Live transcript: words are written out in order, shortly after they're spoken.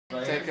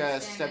Take a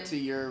step to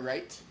your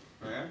right.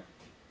 Where?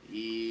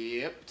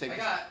 Yep. Take. I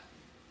got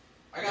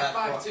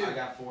 5 too. I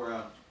got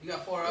 4-0. You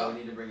got 4-0. So we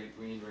need to bring it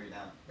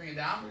down. Bring it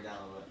down. Bring it down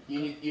a little bit.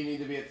 You need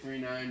to be at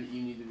 3-9.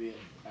 You need to be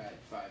at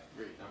 5-3.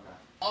 Okay.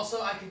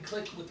 Also, I could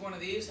click with one of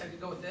these. I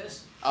could go with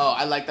this. Oh,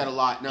 I like that a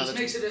lot. No, this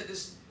makes it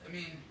this. I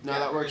mean. No,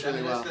 that works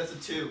really well. That's a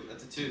 2.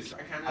 That's a 2. So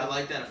I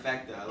like that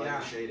effect though. I like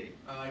the shading.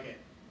 I like it.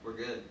 We're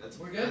good.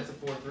 We're good. That's a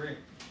 4-3.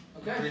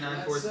 Okay.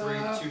 3-9,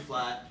 4-3, 2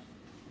 flat,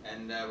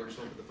 and we're just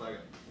gonna put the flag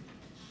up.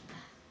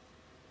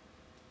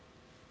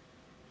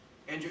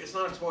 Andrew, it's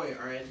not a toy,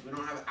 alright? We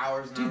don't have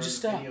hours and hours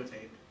just of stop.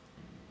 videotape.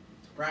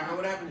 Brian, what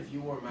would happen if you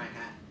wore my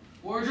hat?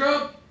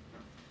 Wardrobe.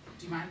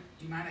 Do you mind?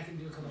 Do you mind? I can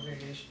do a couple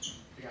variations.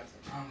 We got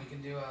some. We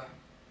can do a.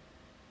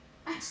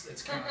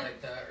 It's kind of like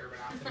the Urban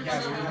Outfitters.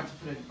 Yeah, but we have to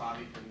put in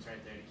bobby pins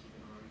right there to keep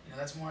it on. You know,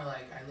 that's more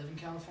like I live in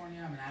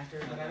California. I'm an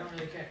actor, but I don't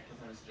really care.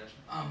 That's not a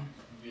suggestion.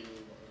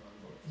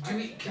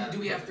 Do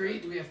we have 3?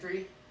 Do we have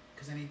 3?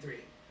 Because I need 3.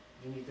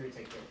 You need 3 to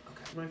take care.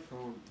 Okay. My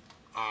phone.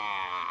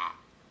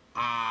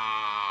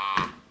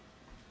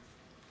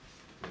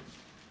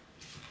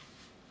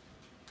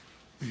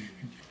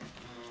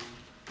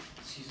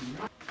 Excuse me.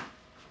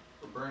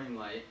 We're burning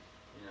light,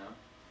 you know.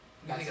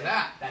 What do you think of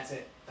that? That's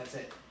it. That's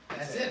it.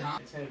 That's it, huh?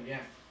 It's him, yeah.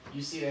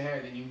 You see the hair,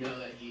 then you know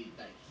that he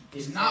did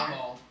He's his not hair.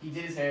 bald. He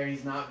did his hair,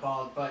 he's not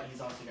bald, but he's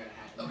also got a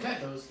hat. Okay.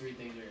 Those 3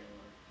 things are gonna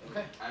work.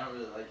 Okay. I don't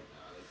really like it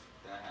though. I like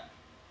that hat.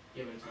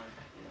 Yeah, but it's my hat.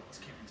 You know. It's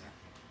Cameron's hat.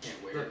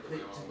 Can't wear Look, it. But I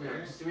just, won't wear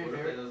it. just do me a What if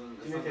favor. it doesn't?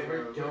 Do me a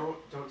favor. Don't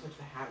touch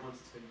the hat once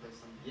it's been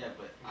placed on. Yeah,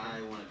 but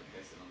I wanted to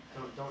place it on the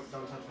hat. Don't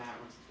touch the hat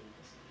once it's been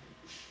placed on.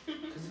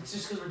 Because it's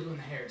just because we're doing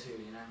the hair too,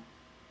 you know.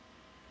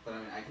 But I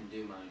mean, I can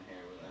do my own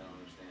hair. I don't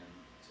understand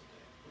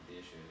what the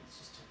issue is. Let's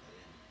just tuck that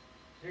in.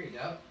 There you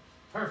go.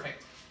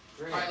 Perfect.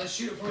 Great. All right, let's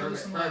shoot it for you.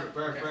 Some Perfect.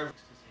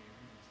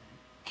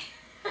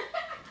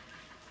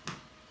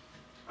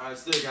 Alright,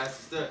 let's do it, guys.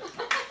 Let's do it.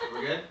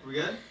 We're good? We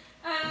good?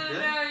 I don't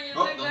Good? know. You Oh,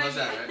 look don't like touch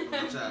that, right? Don't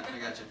touch that. I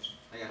got you.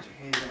 I got you.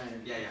 Hey,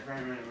 Ryan. Yeah.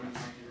 Ryan,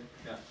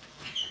 Yeah.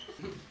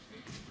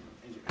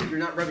 You're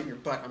not rubbing your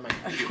butt on my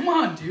computer. Come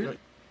on, dude.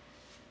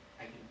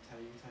 I can tell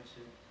you touched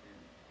it.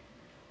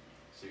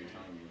 So you're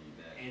telling me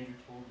that Andrew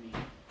told me.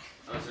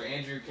 Oh, so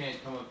Andrew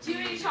can't come up to Do you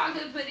me. want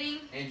chocolate pudding?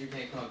 Andrew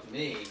can't come up to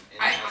me. And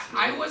ask me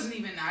I wasn't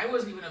even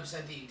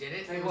upset that he did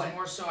it. Tell It you was what.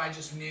 more so I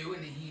just knew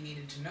and that he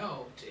needed to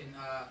know.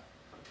 Right.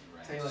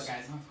 Tell you what,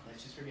 guys.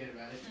 Let's just forget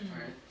about it. All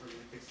right, we're gonna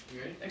fix it.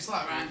 You ready? Thanks a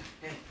lot, Ryan.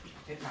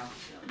 Hey, pal.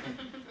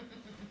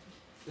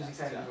 Who's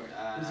excited for it?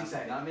 Who's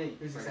excited? Not me.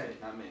 Who's excited?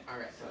 Not me. All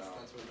right, So that's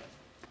what it is.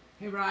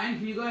 Hey, Ryan,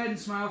 can you go ahead and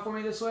smile for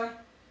me this way?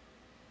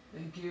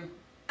 Thank you.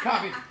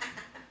 Copy.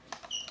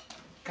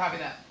 Copy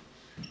that.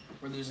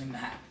 We're losing the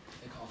hat.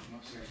 They call from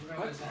upstairs. We're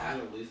gonna lose the hat.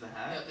 We're gonna lose the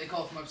hat? Yeah, they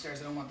call from upstairs.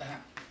 They don't want the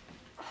hat.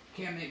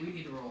 Cam, we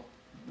need to roll.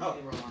 We Oh,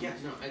 need to roll on yeah,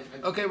 this.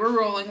 no, Okay, we're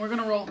rolling. We're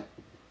gonna roll.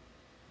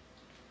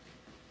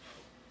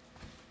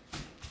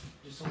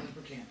 Just only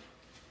for Cam.